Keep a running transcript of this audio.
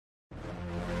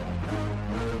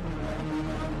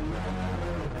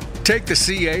Take the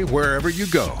CA wherever you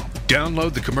go.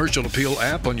 Download the Commercial Appeal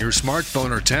app on your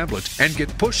smartphone or tablet and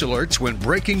get push alerts when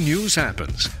breaking news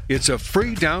happens. It's a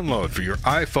free download for your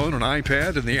iPhone and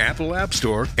iPad in the Apple App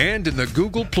Store and in the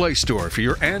Google Play Store for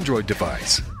your Android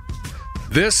device.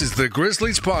 This is the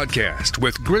Grizzlies Podcast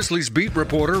with Grizzlies beat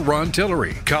reporter Ron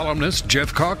Tillery, columnist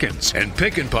Jeff Calkins, and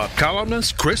Pick and Pop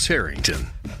columnist Chris Harrington.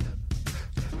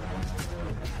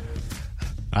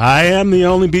 I am the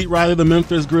only beat writer the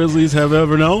Memphis Grizzlies have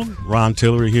ever known. Ron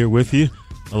Tillery here with you,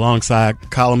 alongside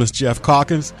columnist Jeff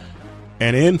Calkins.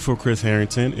 And in for Chris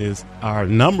Harrington is our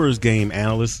numbers game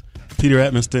analyst, Peter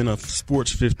Edmonston of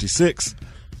Sports 56,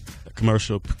 a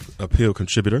Commercial Appeal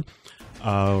contributor.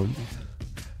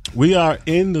 We are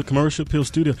in the Commercial Appeal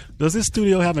studio. Does this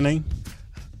studio have a name?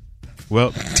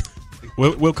 Well,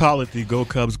 we'll call it the Go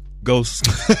Cubs Ghost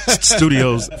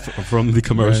Studios from the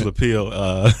Commercial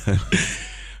Appeal.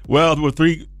 Well, we're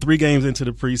three games into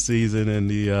the preseason, and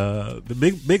the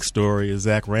big story is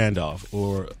Zach Randolph,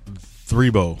 or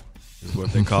Threebo is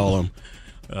what they call him.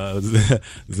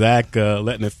 Zach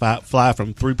letting it fly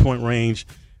from three-point range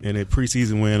in a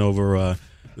preseason win over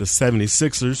the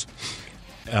 76ers.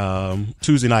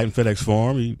 Tuesday night in FedEx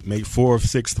Forum, he made 4 of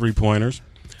 6 three-pointers.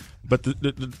 But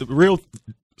the real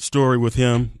story with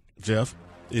him, Jeff,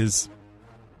 is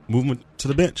movement to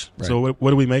the bench. Right. So what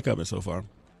do we make of it so far?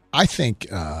 I think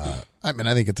I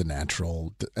think it's a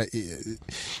natural.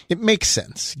 It makes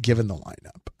sense given the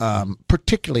lineup,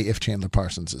 particularly if Chandler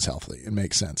Parsons is healthy. It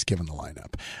makes sense given the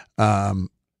lineup.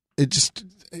 It just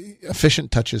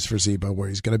efficient touches for Zebo, where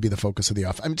he's going to be the focus of the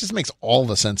offense. I mean, it just makes all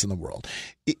the sense in the world.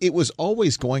 It was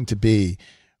always going to be.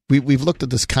 We've looked at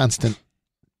this constant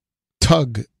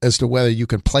tug as to whether you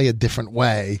can play a different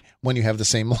way when you have the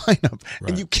same lineup.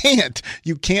 Right. And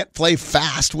you can't play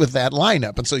fast with that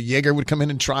lineup. And so Yeager would come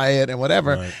in and try it and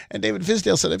whatever. Right. And David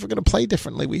Fizdale said, if we're going to play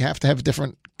differently, we have to have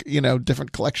different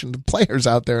collection of players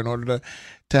out there in order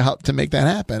to help to make that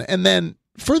happen. And then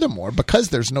furthermore, because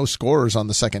there's no scorers on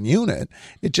the second unit,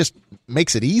 it just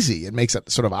makes it easy. It makes it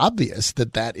sort of obvious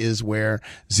that is where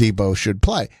Zebo should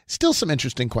play. Still some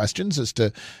interesting questions as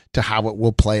to how it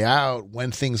will play out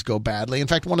when things go badly. In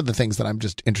fact, one of the things that I'm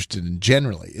just interested in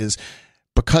generally is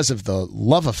because of the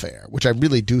love affair, which I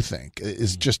really do think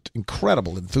is just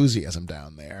incredible enthusiasm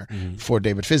down there for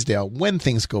David Fizdale. When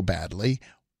things go badly,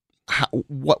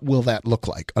 what will that look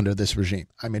like under this regime?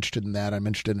 I'm interested in that. I'm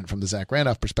interested in it from the Zach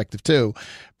Randolph perspective too.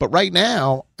 But right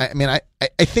now, I mean, I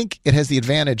think it has the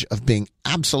advantage of being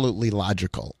absolutely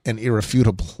logical and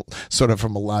irrefutable, sort of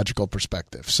from a logical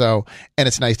perspective. So, and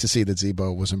it's nice to see that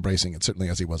Zebo was embracing it, certainly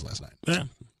as he was last night. Yeah,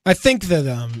 I think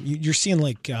that you're seeing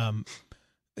like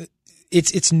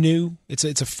it's new. It's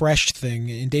a fresh thing,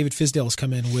 and David Fizdale has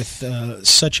come in with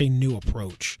such a new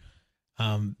approach.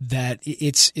 That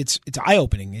it's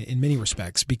eye-opening in many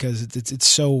respects because it's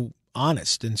so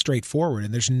honest and straightforward,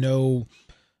 and there's no,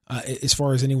 as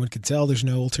far as anyone can tell, there's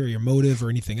no ulterior motive or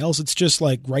anything else. It's just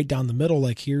like right down the middle.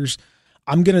 Like he's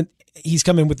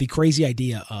come in with the crazy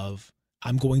idea of,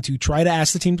 I'm going to try to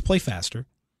ask the team to play faster.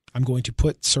 I'm going to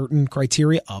put certain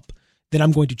criteria up. Then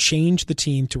I'm going to change the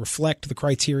team to reflect the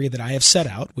criteria that I have set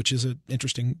out, which is an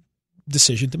interesting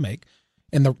decision to make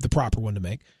and the proper one to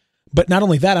make. But not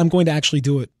only that, I'm going to actually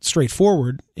do it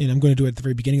straightforward, and I'm going to do it at the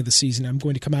very beginning of the season. I'm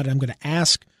going to come out and I'm going to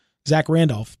ask Zach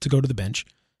Randolph to go to the bench.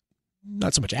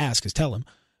 Not so much ask as tell him.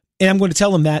 And I'm going to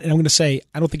tell him that, and I'm going to say,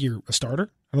 I don't think you're a starter.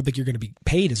 I don't think you're going to be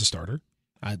paid as a starter.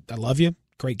 I love you,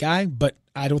 great guy, but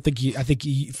I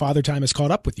think Father Time has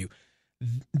caught up with you.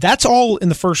 That's all in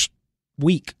the first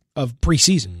week of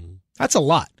preseason. That's a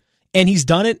lot. And he's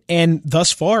done it, and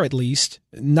thus far at least,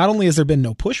 not only has there been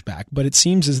no pushback, but it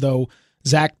seems as though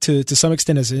Zach, to some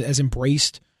extent, has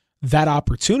embraced that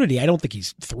opportunity. I don't think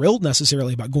he's thrilled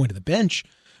necessarily about going to the bench,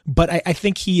 but I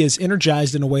think he is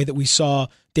energized in a way that we saw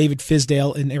David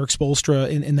Fizdale and Eric Spoelstra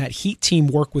in that Heat team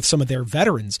work with some of their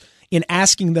veterans in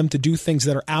asking them to do things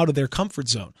that are out of their comfort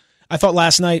zone. I thought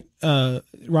last night, Ron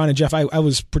and Jeff, I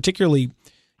was particularly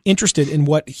interested in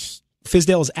what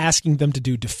Fizdale is asking them to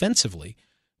do defensively,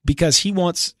 because he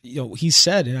wants, he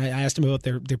said, and I asked him about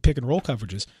their pick and roll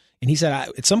coverages, and he said,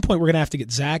 at some point we're going to have to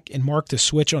get Zach and Mark to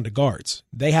switch onto guards.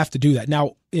 They have to do that.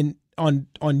 Now,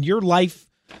 on your life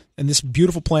and this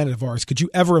beautiful planet of ours, could you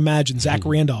ever imagine Zach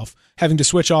Randolph having to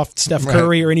switch off Steph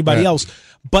Curry or anybody else?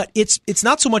 But it's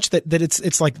not so much that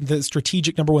it's like the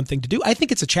strategic number one thing to do. I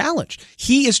think it's a challenge.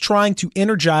 He is trying to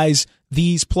energize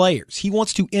these players. He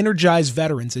wants to energize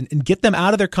veterans and get them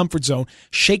out of their comfort zone,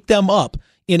 shake them up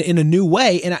in a new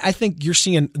way. And I think you're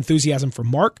seeing enthusiasm from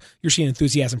Mark. You're seeing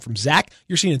enthusiasm from Zach.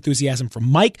 You're seeing enthusiasm from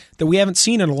Mike that we haven't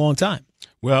seen in a long time.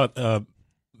 Well,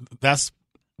 that's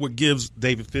what gives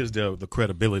David Fizdale the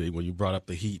credibility when you brought up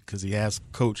the Heat, because he has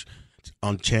coached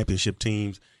on championship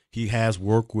teams. He has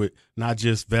worked with not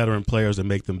just veteran players and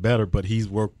make them better, but he's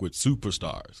worked with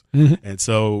superstars. Mm-hmm. And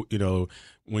so,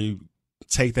 when you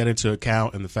take that into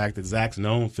account and the fact that Zach's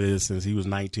known Fizz since he was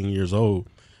 19 years old,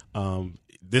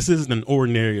 this isn't an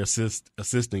ordinary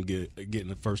assistant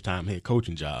getting a first-time head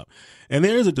coaching job. And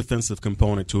there is a defensive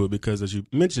component to it because, as you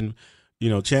mentioned,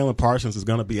 Chandler Parsons is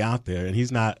going to be out there, and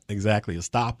he's not exactly a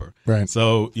stopper. Right.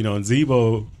 So, and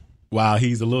Zebo, while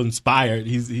he's a little inspired,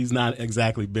 he's not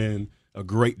exactly been a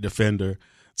great defender.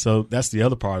 So that's the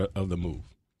other part of the move.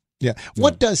 Yeah.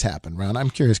 What does happen, Ron? I'm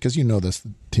curious because you know this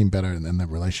team better and the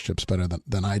relationships better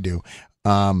than I do.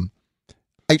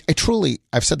 I truly,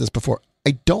 I've said this before,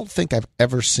 I don't think I've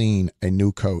ever seen a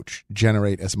new coach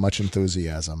generate as much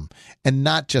enthusiasm, and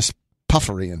not just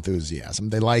puffery enthusiasm.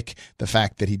 They like the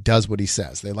fact that he does what he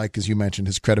says. They like, as you mentioned,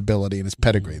 his credibility and his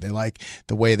pedigree. They like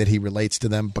the way that he relates to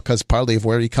them because partly of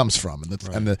where he comes from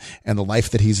and the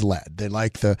life that he's led. They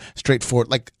like the straightforward,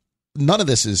 like none of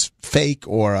this is fake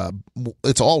or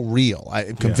it's all real.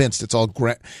 I'm convinced it's all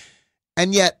great.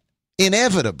 And yet,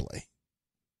 inevitably,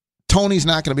 Tony's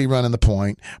not going to be running the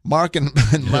point. Mark and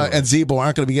Zebo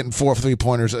aren't going to be getting 4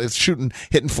 3-pointers,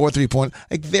 hitting 4 3-pointers.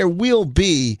 Like, there will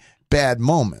be bad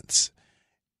moments.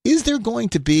 Is there going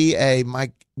to be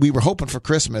we were hoping for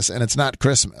Christmas and it's not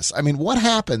Christmas? I mean, what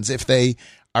happens if they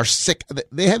are sick?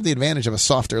 They have the advantage of a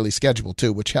soft early schedule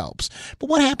too, which helps. But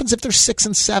what happens if they're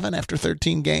 6-7 after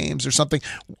 13 games or something?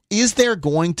 Is there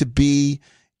going to be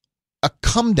a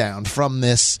come down from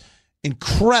this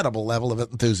incredible level of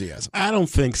enthusiasm? I don't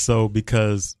think so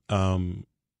because,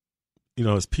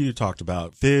 as Peter talked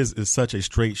about, Fizz is such a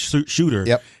straight shooter.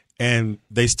 Yep. And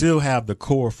they still have the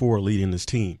core 4 leading this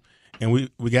team. And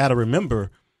we got to remember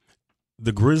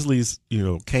the Grizzlies,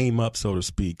 came up, so to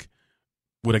speak,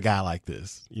 with a guy like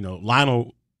this.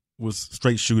 Lionel was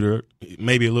straight shooter,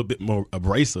 maybe a little bit more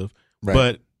abrasive,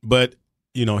 right. but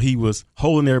he was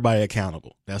holding everybody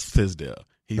accountable. That's Fizdale.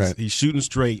 He's shooting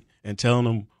straight and telling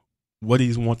them what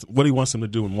he wants them to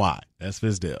do and why. That's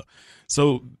Fizdale.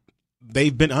 So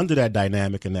they've been under that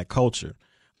dynamic and that culture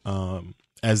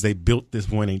as they built this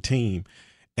winning team.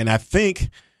 And I think,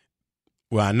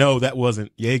 I know that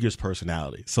wasn't Jaeger's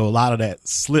personality. So a lot of that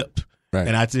slipped. Right.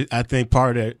 And I think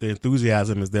part of the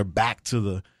enthusiasm is they're back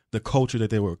to the culture that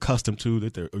they were accustomed to,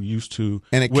 that they're used to.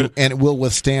 And it will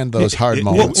withstand those hard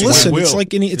moments. Well, listen,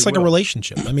 it's like a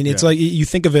relationship. I mean, it's like you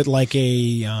think of it like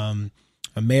a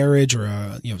marriage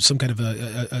or some kind of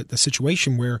a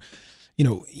situation where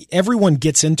everyone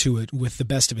gets into it with the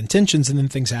best of intentions, and then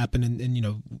things happen,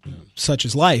 and such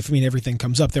is life. I mean, everything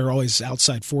comes up. There are always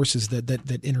outside forces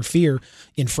that interfere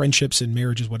in friendships and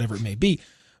marriages, whatever it may be.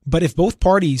 But if both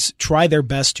parties try their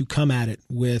best to come at it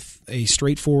with a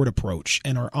straightforward approach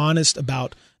and are honest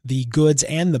about the goods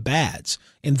and the bads,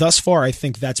 and thus far I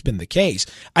think that's been the case,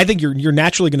 I think you're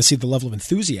naturally going to see the level of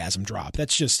enthusiasm drop.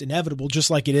 That's just inevitable, just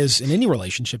like it is in any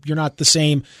relationship. You're not the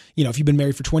same, if you've been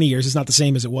married for 20 years, it's not the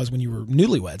same as it was when you were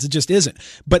newlyweds. It just isn't.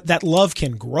 But that love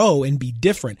can grow and be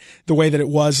different the way that it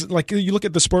was. Like you look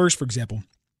at the Spurs, for example,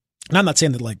 and I'm not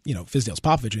saying that Fizdale's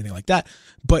Popovich or anything like that,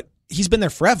 but he's been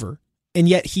there forever. And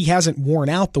yet he hasn't worn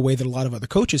out the way that a lot of other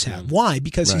coaches have. Why?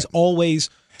 Because he's always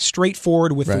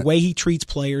straightforward with the way he treats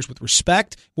players, with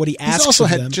respect, what he asks of them. He's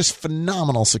also had just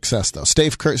phenomenal success, though.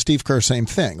 Steve Kerr, same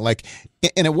thing. Like,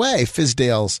 in a way,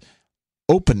 Fizdale's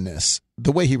openness,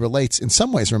 the way he relates, in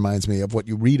some ways reminds me of what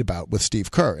you read about with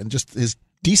Steve Kerr and just his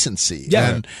decency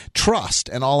and trust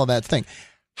and all of that thing.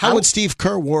 How would Steve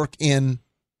Kerr work in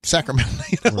Sacramento,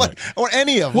 or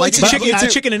any of them? Well, it's a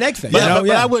chicken and egg thing. But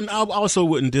I also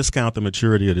wouldn't discount the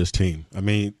maturity of this team. I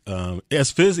mean, as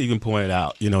Fizz even pointed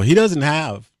out, he doesn't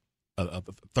have a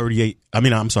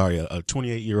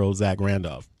 28-year-old Zach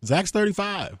Randolph. Zach's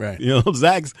 35. Right.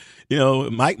 Zach's,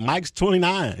 Mike's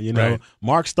 29. Right.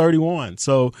 Mark's 31.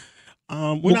 So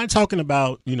we're not talking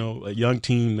about a young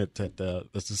team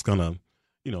that's just gonna.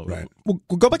 Right. We'll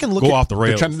go back and look. Off the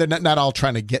rails. They're not all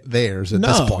trying to get theirs at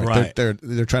this point. Right.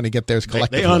 They're trying to get theirs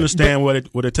collectively. They understand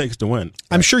what it takes to win.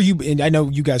 I'm sure and I know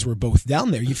you guys were both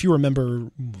down there. If you remember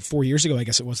 4 years ago, I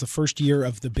guess it was the first year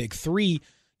of the Big Three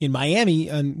in Miami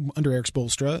under Eric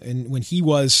Spoelstra, and when he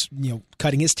was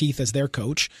cutting his teeth as their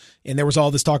coach, and there was all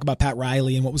this talk about Pat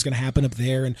Riley and what was going to happen up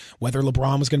there, and whether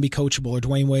LeBron was going to be coachable or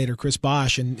Dwayne Wade or Chris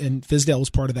Bosh, and Fizdale was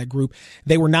part of that group.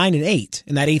 They were 9-8,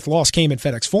 and that 8th loss came at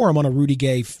FedEx Forum on a Rudy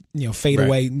Gay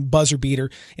fadeaway buzzer beater.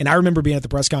 And I remember being at the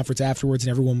press conference afterwards, and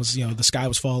everyone was the sky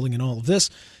was falling and all of this.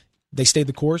 They stayed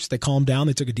the course. They calmed down.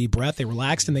 They took a deep breath. They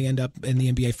relaxed, and they end up in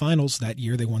the NBA Finals that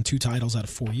year. They won 2 titles out of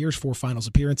 4 years, 4 finals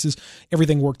appearances.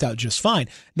 Everything worked out just fine.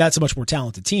 That's a much more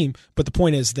talented team. But the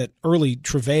point is that early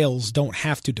travails don't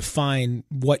have to define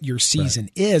what your season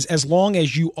is, as long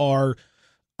as you are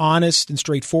honest and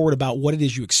straightforward about what it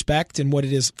is you expect and what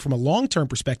it is from a long-term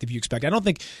perspective you expect. I don't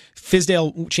think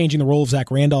Fizdale changing the role of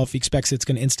Zach Randolph, he expects it's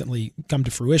going to instantly come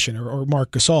to fruition, or Marc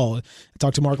Gasol. I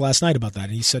talked to Mark last night about that,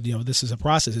 and he said, this is a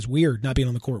process. It's weird not being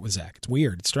on the court with Zach. It's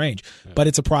weird. It's strange. Yeah. But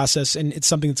it's a process, and it's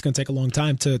something that's going to take a long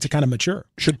time to kind of mature.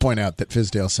 Should point out that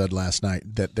Fizdale said last night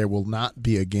that there will not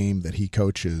be a game that he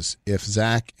coaches if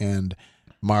Zach and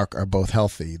Mark are both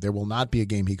healthy. There will not be a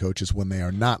game he coaches when they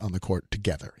are not on the court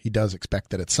together. He does expect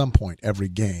that at some point, every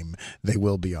game, they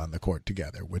will be on the court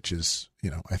together, which is,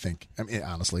 I think,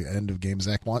 honestly, at the end of games,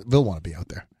 Zach will want to be out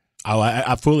there. Oh,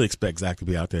 I fully expect Zach to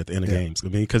be out there at the end of games.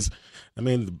 Because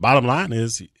the bottom line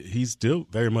is he's still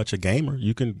very much a gamer.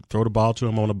 You can throw the ball to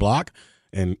him on the block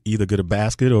and either get a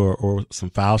basket or some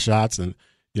foul shots, and,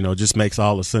 just makes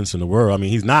all the sense in the world.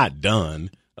 He's not done.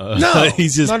 No,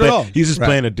 he's just not at all. He's just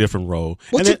playing a different role.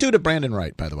 What's it do to Brandon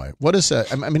Wright, by the way? What is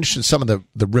I'm interested in some of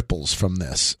the ripples from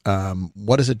this.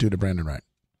 What does it do to Brandon Wright?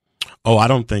 Oh, I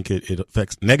don't think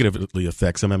it negatively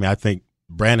affects him. I think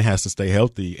Brandon has to stay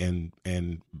healthy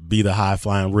and be the high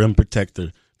flying rim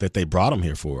protector that they brought him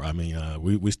here for.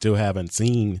 We still haven't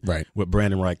seen what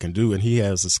Brandon Wright can do, and he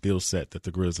has a skill set that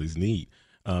the Grizzlies need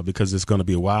because it's going to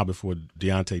be a while before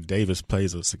Deontay Davis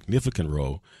plays a significant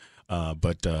role.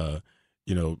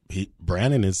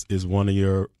 Brandon is one of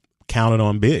your counted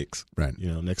on bigs, right?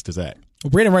 Next to Zach. Well,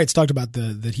 Brandon Wright's talked about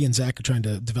that he and Zach are trying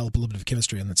to develop a little bit of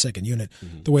chemistry on that second unit,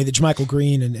 the way that JaMychal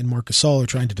Green and Marc Gasol are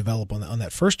trying to develop on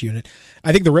that first unit.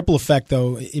 I think the ripple effect,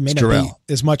 though, it may not be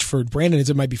as much for Brandon as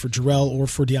it might be for Jarrell or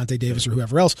for Deontay Davis or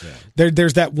whoever else. Yeah.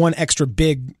 There's that one extra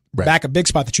big backup big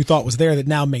spot that you thought was there that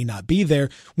now may not be there,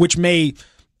 which may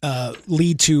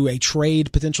lead to a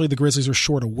trade. Potentially the Grizzlies are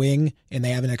short a wing and they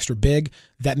have an extra big.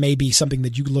 That may be something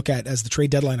that you look at as the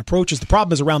trade deadline approaches. The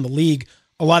problem is around the league,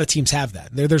 a lot of teams have that.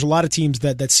 There's a lot of teams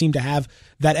that seem to have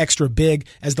that extra big.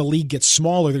 As the league gets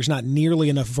smaller, there's not nearly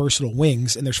enough versatile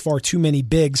wings, and there's far too many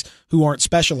bigs who aren't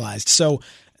specialized. So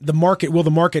will the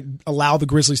market allow the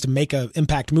Grizzlies to make an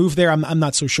impact move there? I'm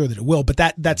not so sure that it will, but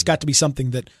that's got to be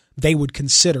something that they would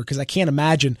consider, because I can't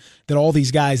imagine that all these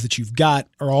guys that you've got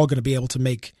are all going to be able to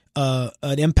make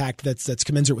an impact that's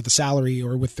commensurate with the salary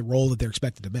or with the role that they're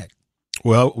expected to make.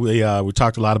 Well, we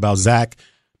talked a lot about Zach,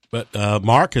 but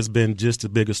Mark has been just as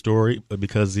big a story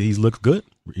because he's looked good.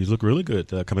 He's looked really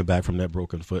good coming back from that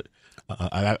broken foot.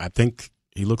 I think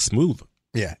he looks smooth.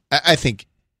 Yeah, I think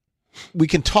we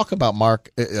can talk about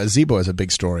Mark Zebo as a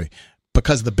big story,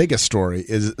 because the biggest story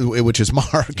which is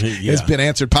Mark, has been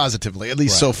answered positively, at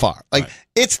least so far.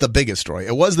 It's the biggest story.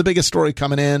 It was the biggest story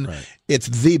coming in. Right. It's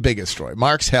the biggest story.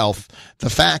 Mark's health, the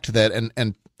fact that,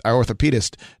 and our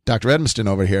orthopedist, Dr. Edmiston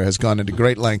over here, has gone into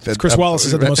great length. Chris Wallace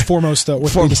is the most foremost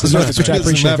orthopedist in Memphis, which I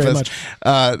appreciate very much.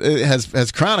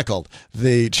 Has chronicled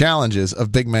the challenges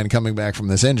of big men coming back from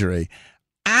this injury.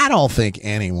 I don't think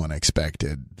anyone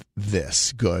expected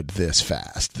this good, this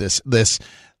fast, this.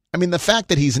 The fact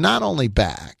that he's not only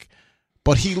back,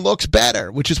 but he looks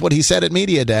better, which is what he said at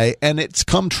Media Day, and it's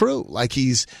come true. Like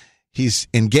he's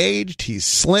engaged, he's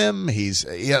slim,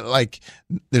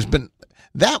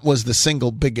 that was the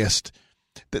single biggest.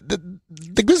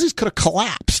 The Grizzlies could have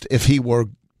collapsed if he were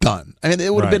done.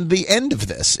 It would have been the end of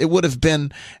this. It would have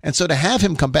been, and so to have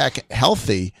him come back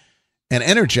healthy and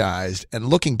energized and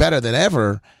looking better than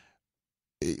ever.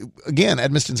 Again,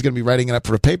 Edmiston's going to be writing it up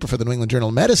for a paper for the New England Journal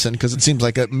of Medicine because it seems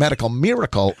like a medical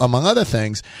miracle, among other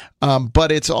things.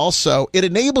 But it's also, it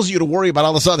enables you to worry about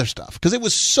all this other stuff, because it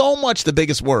was so much the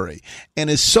biggest worry and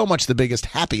is so much the biggest,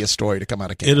 happiest story to come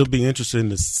out of camp. It'll be interesting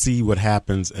to see what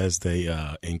happens as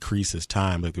they increase his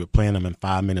time. Like, we're playing him in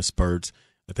 5-minute spurts.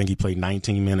 I think he played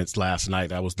 19 minutes last night.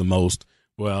 That was the most.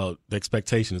 Well, the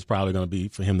expectation is probably going to be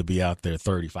for him to be out there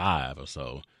 35 or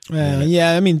so.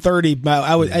 30.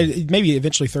 Maybe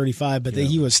eventually 35, but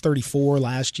he was 34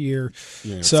 last year.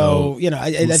 Yeah, so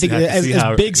I think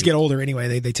as bigs get older,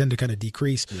 anyway, they tend to kind of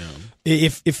decrease. Yeah.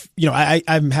 If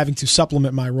I'm having to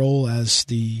supplement my role as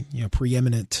the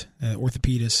preeminent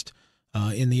orthopedist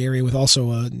in the area with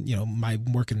also my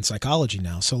work in psychology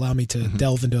now. So allow me to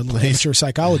delve into a little amateur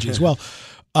psychology as well.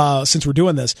 Since we're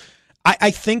doing this,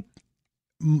 I think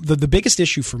the biggest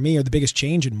issue for me, or the biggest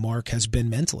change in Mark, has been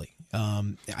mentally.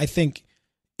 I think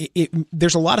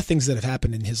there's a lot of things that have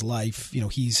happened in his life.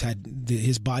 He's had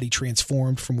his body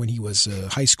transformed from when he was a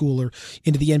high schooler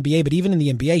into the NBA. But even in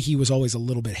the NBA, he was always a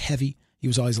little bit heavy. He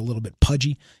was always a little bit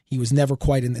pudgy. He was never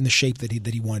quite in the shape that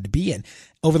he wanted to be in.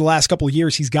 Over the last couple of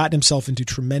years, he's gotten himself into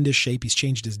tremendous shape. He's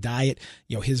changed his diet.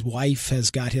 His wife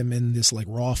has got him in this like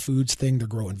raw foods thing. They're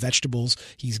growing vegetables.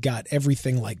 He's got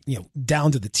everything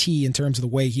down to the T in terms of the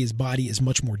way his body is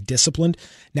much more disciplined.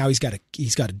 Now he's got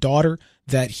a daughter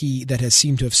that has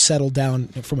seemed to have settled down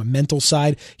from a mental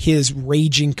side. His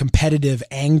raging competitive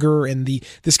anger and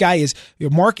this guy is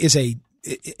Mark is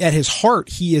at his heart,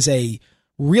 he is a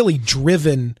really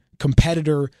driven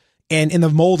competitor and in the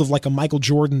mold of like a Michael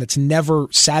Jordan that's never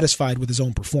satisfied with his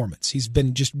own performance. He's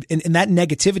been and that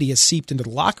negativity has seeped into the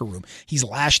locker room. He's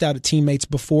lashed out at teammates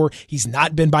before. He's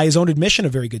not been, by his own admission, a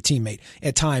very good teammate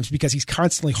at times because he's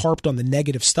constantly harped on the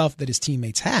negative stuff that his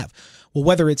teammates have. Well,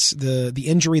 whether it's the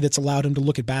injury that's allowed him to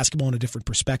look at basketball in a different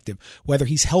perspective, whether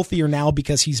he's healthier now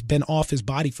because he's been off his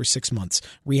body for 6 months,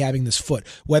 rehabbing this foot,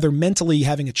 whether mentally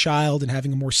having a child and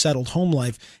having a more settled home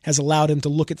life has allowed him to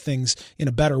look at things in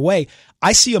a better way,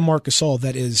 I see a Marc Gasol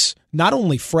that is not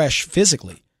only fresh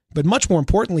physically, but much more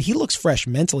importantly, he looks fresh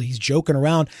mentally. He's joking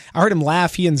around. I heard him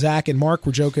laugh. He and Zach and Mike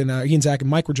were joking in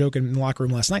the locker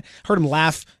room last night. I heard him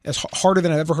laugh as harder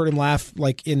than I've ever heard him laugh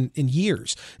like in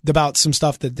years about some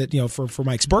stuff that for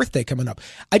Mike's birthday coming up.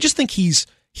 I just think he's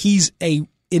a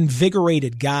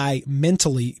invigorated guy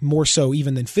mentally more so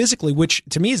even than physically, which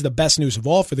to me is the best news of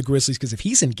all for the Grizzlies, because if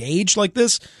he's engaged like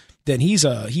this, then he is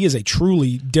a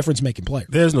truly difference-making player.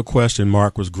 There's no question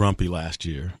Mark was grumpy last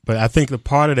year. But I think the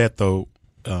part of that, though,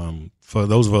 for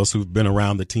those of us who've been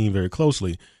around the team very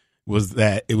closely, was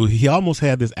that he almost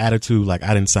had this attitude like,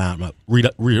 I didn't sign up,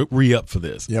 re-up for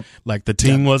this. Yep. Like the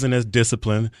team wasn't as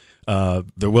disciplined.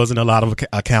 There wasn't a lot of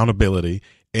accountability.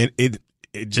 And it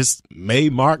just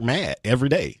made Mark mad every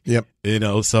day. Yep.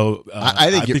 So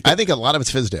I think a lot of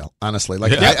it's Fizdale, honestly.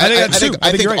 Like I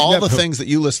think all the things that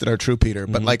you listed are true, Peter.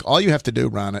 But like all you have to do,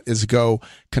 Ron, is go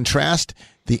contrast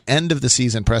the end of the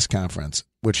season press conference,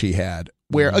 which he had,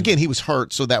 where again he was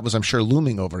hurt, so that was, I'm sure,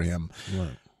 looming over him.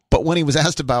 Right. But when he was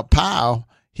asked about Pau,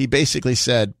 he basically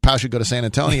said Pau should go to San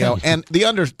Antonio, and the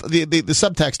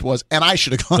subtext was, and I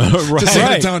should have gone to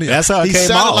San Antonio. That's how he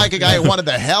sounded like a guy who wanted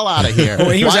the hell out of here.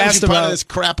 He was asked part about of this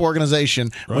crap organization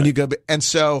when you go, and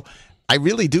so I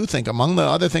really do think among the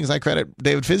other things I credit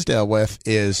David Fizdale with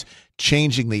is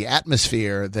changing the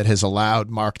atmosphere that has allowed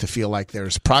Mark to feel like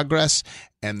there's progress,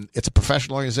 and it's a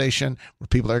professional organization where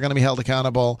people are going to be held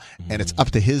accountable, and it's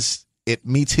up to it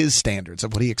meets his standards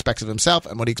of what he expects of himself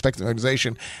and what he expects of the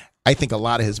organization. I think a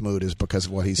lot of his mood is because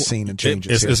of what he's seen and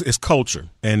changes. It's culture,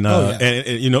 and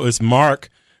it's Mark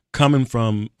coming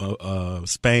from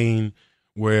Spain,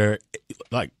 where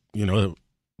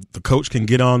the coach can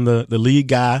get on the lead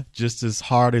guy just as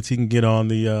hard as he can get on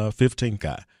the 15th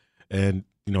guy, and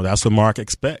that's what Mark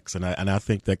expects, and I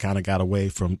think that kind of got away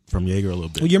from Jaeger a little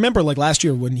bit. Well, you remember like last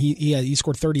year when he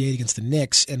scored 38 against the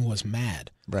Knicks and was mad.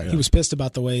 Right. He was pissed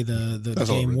about the way the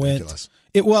game went.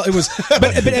 It was,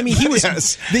 but I mean, he was,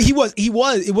 Yes.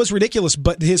 it was ridiculous.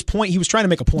 But his point, he was trying to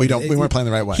make a point. We weren't playing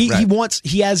the right way.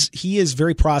 He is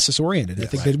very process oriented. I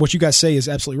think that what you guys say is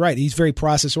absolutely right. He's very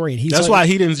process oriented. That's why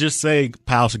he didn't just say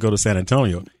Powell should go to San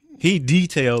Antonio. He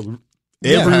detailed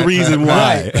every reason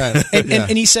why. Right.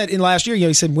 And he said in last year,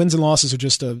 he said wins and losses are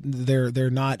just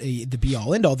they're not the be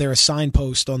all end all. They're a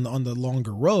signpost on the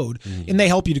longer road, and they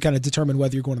help you to kind of determine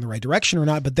whether you're going in the right direction or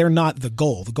not. But they're not the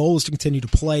goal. The goal is to continue to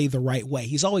play the right way.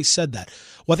 He's always said that.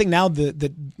 Well, I think now that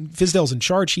Fizdale's in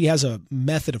charge, he has a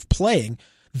method of playing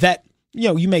that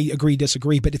you may agree,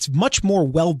 disagree, but it's much more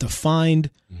well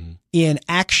defined in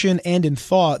action and in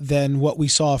thought than what we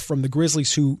saw from the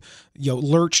Grizzlies, who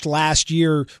lurched last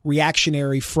year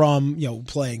reactionary from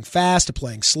playing fast to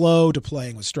playing slow to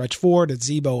playing with stretch forward to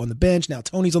Z-Bo on the bench. Now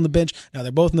Tony's on the bench. Now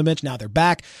they're both on the bench. Now they're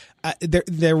back.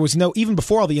 There was no, even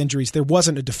before all the injuries, there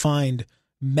wasn't a defined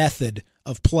method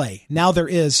of play. Now there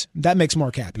is. That makes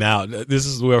Mark happy. Now this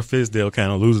is where Fizdale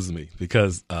kind of loses me,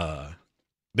 because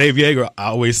Dave Jaeger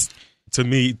always, to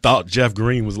me, thought Jeff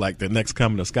Green was like the next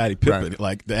coming of Scottie Pippen. Right.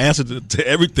 Like the answer to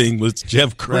everything was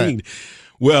Jeff Green. Right.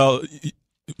 Well,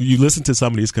 you listen to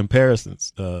some of these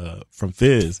comparisons from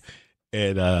Fizz,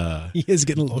 and he is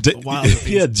getting a little wild.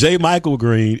 Yeah, J. Michael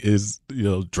Green is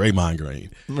Draymond Green.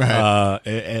 Right.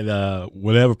 And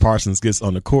whenever Parsons gets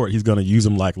on the court, he's going to use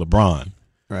him like LeBron.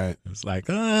 Right. It's like,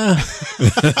 Well,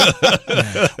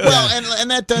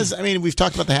 and that does, I mean, we've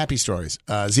talked about the happy stories.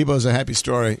 Z-Bo's a happy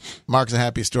story. Mark's a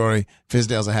happy story.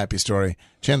 Fizdale's a happy story.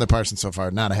 Chandler Parsons so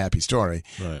far, not a happy story.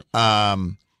 Right.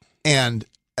 And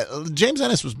James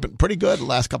Ennis was been pretty good the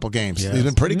last couple games. Yes. He's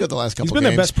been pretty good the last couple games. He's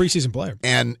been their best preseason player.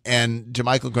 And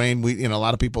JaMychal Green, a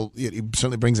lot of people, he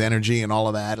certainly brings energy and all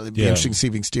of that. It'd be interesting to see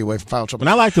if he can steer away from foul trouble. And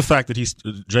I like the fact that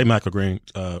JaMychal Green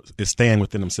is staying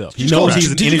within himself. He knows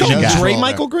he's an energy guy.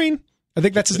 JaMychal Green? I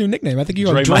think that's his new nickname. I think you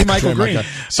are JaMychal Green.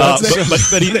 So but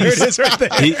there it is right there.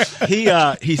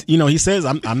 He says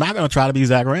I'm not going to try to be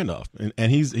Zach Randolph,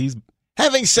 and he's.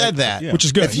 Having said that, which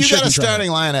is good. If you got a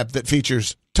starting lineup that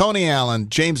features Tony Allen,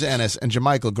 James Ennis, and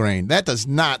JaMychal Green, that does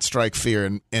not strike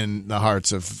fear in the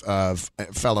hearts of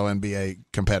fellow NBA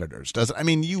competitors, does it? I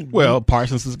mean,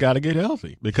 Parsons has got to get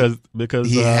healthy because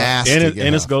he has to get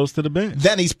Ennis healthy. Goes to the bench.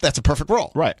 Then that's a perfect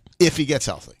role, right? If he gets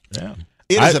healthy, yeah,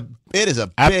 it is a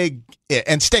big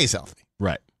and stays healthy,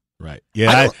 right.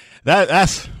 Yeah,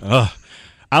 that's. I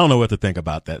don't know what to think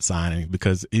about that signing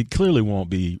because he clearly won't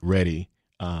be ready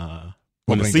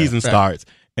when the season starts.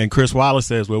 And Chris Wallace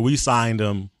says, "Well, we signed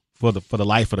him for the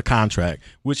life of the contract,"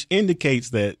 which indicates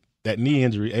that knee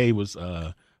injury was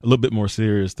a little bit more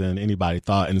serious than anybody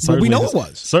thought. And we know it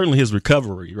was certainly his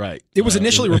recovery. Right, it was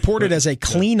initially reported as a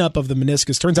cleanup of the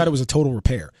meniscus. Turns out it was a total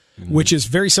repair, which is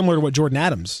very similar to what Jordan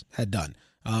Adams had done.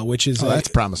 Which is that's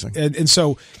promising, and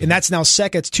that's now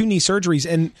It's 2 knee surgeries,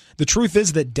 and the truth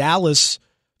is that Dallas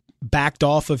backed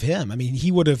off of him. I mean,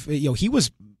 he would have, he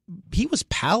was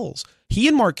pals. He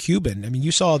and Mark Cuban. I mean,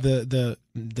 you saw the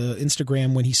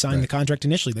Instagram when he signed the contract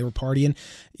initially. They were partying.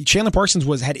 Chandler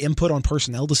Parsons had input on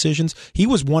personnel decisions. He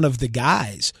was one of the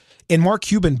guys. And Mark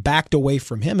Cuban backed away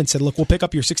from him and said, "Look, we'll pick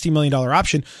up your $16 million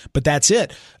option, but that's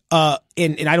it."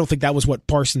 And I don't think that was what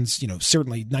Parsons.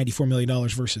 Certainly $94 million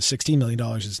versus $16 million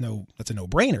that's a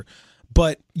no-brainer.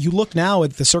 But you look now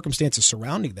at the circumstances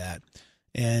surrounding that,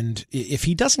 and if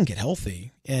he doesn't get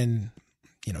healthy, and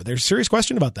there's a serious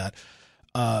question about that.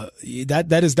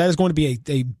 That is going to be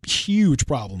a huge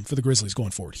problem for the Grizzlies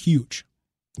going forward. Huge.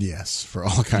 Yes, for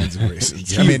all kinds of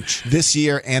reasons. I mean, this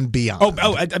year and beyond.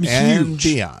 I mean, and huge.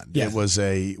 Beyond. Yeah.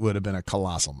 It would have been a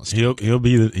colossal mistake. He'll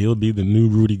be the new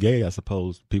Rudy Gay, I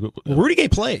suppose. Rudy Gay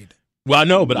played. Well, I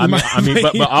know, but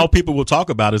but all people will talk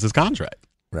about is his contract.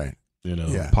 Right.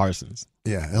 Parsons.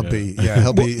 Yeah,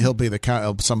 he'll be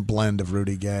some blend of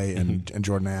Rudy Gay and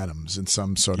Jordan Adams in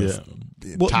some sort of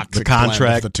toxic the contract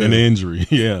blend of the two. and injury.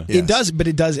 Yeah, it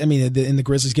does. I mean, in the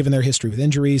Grizzlies, given their history with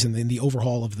injuries and the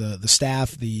overhaul of the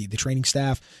staff, the training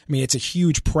staff. I mean, it's a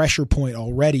huge pressure point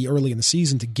already early in the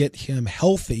season to get him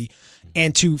healthy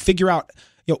and to figure out.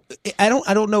 I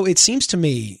don't know. It seems to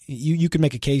me you could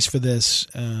make a case for this,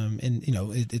 and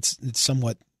it's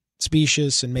somewhat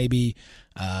specious and maybe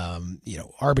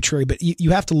arbitrary, but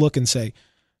you have to look and say,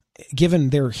 given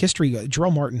their history,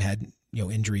 Jarrell Martin had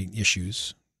injury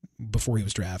issues before he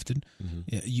was drafted.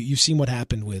 Mm-hmm. You've seen what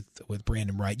happened with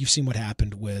Brandon Wright. You've seen what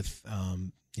happened with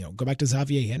go back to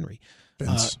Xavier Henry,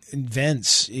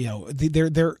 Vince.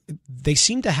 They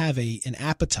seem to have an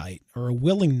appetite or a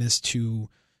willingness to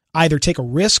either take a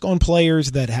risk on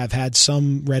players that have had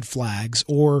some red flags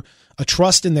or a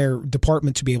trust in their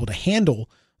department to be able to handle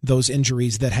those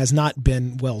injuries that has not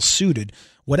been well suited.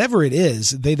 Whatever it is,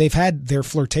 they've had their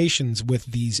flirtations with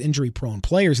these injury-prone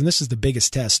players, and this is the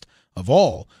biggest test of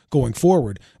all going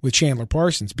forward with Chandler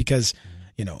Parsons because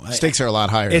stakes are a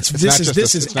lot higher.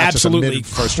 This is absolutely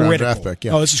first-round draft pick.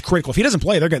 Yeah. Oh, this is critical. If he doesn't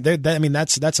play,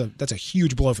 that's a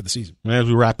huge blow for the season. As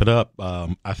we wrap it up,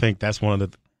 I think that's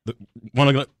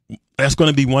that's going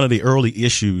to be one of the early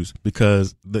issues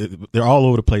because they're all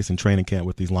over the place in training camp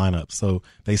with these lineups. So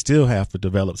they still have to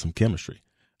develop some chemistry.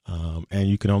 And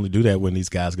you can only do that when these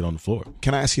guys get on the floor.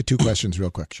 Can I ask you 2 questions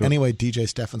real quick? Sure. Anyway, DJ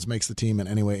Steffens makes the team, and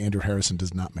anyway, Andrew Harrison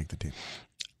does not make the team.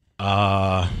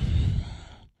 That's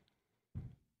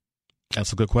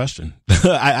a good question.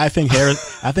 I think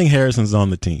Harrison's on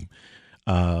the team.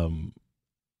 I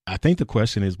think the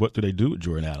question is, what do they do with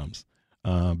Jordan Adams?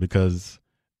 Because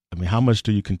how much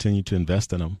do you continue to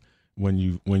invest in him when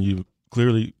you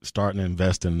clearly starting to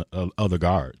invest in other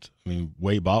guards?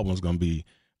 Wade Baldwin's going to be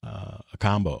a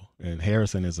combo, and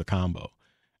Harrison is a combo,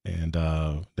 and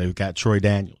they've got Troy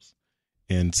Daniels,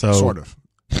 and so sort of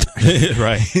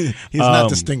right. He's not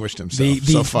distinguished himself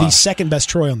so far. The second best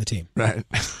Troy on the team, right?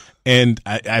 And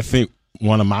I think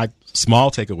one of my small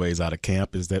takeaways out of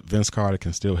camp is that Vince Carter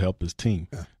can still help his team.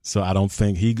 Yeah. So I don't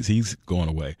think he's going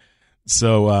away.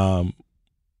 So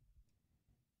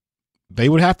they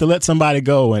would have to let somebody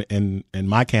go, and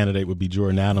my candidate would be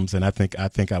Jordan Adams, and I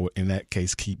think I would in that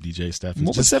case keep DJ Steffens.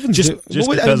 What would Steffens do? Just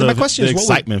because of the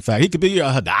excitement factor. He could be a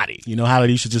Haddadi.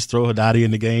 Haddadi should just throw Haddadi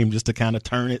in the game just to kind of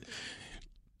turn it.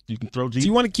 You can throw. Do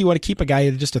you want to keep a guy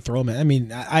just to throw him in? I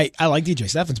mean, I like DJ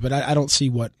Stephens, but I don't see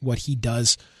what he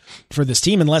does for this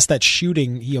team unless that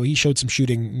shooting. He showed some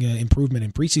shooting improvement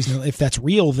in preseason. If that's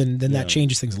real, then that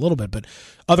changes things a little bit. But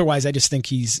otherwise, I just think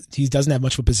he doesn't have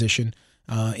much of a position.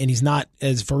 And he's not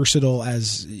as versatile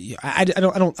as I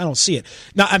don't see it.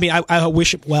 No, I mean I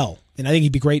wish him well, and I think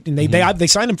he'd be great. And they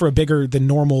signed him for a bigger than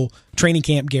normal training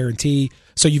camp guarantee.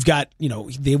 So you've got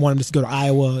they want him to go to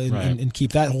Iowa and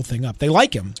keep that whole thing up. They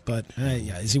like him, but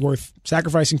is he worth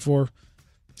sacrificing for?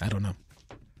 I don't know.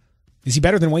 Is he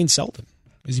better than Wayne Selden?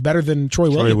 Is he better than Troy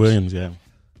Williams? Troy Williams, yeah.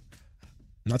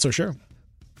 Not so sure.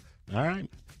 All right.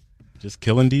 Just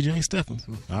killing DJ Stephens.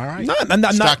 All right. I'm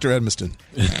not Dr. Edmiston.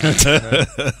 I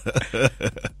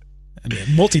mean,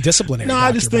 multidisciplinary. No, doctor,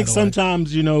 I just think by the way.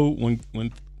 sometimes,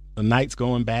 when the night's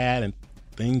going bad and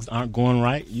things aren't going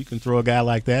right, you can throw a guy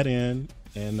like that in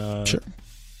and Sure.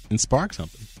 and spark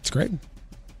something. It's great.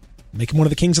 Make him one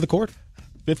of the kings of the court.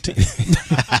 15.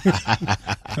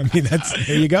 I mean,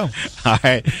 there you go. All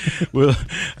right. Well,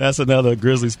 that's another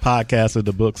Grizzlies podcast in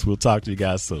the books. We'll talk to you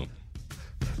guys soon.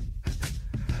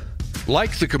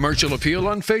 Like the Commercial Appeal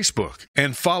on Facebook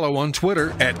and follow on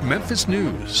Twitter at Memphis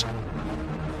News.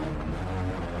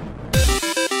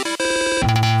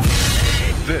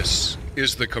 This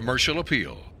is the Commercial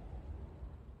Appeal.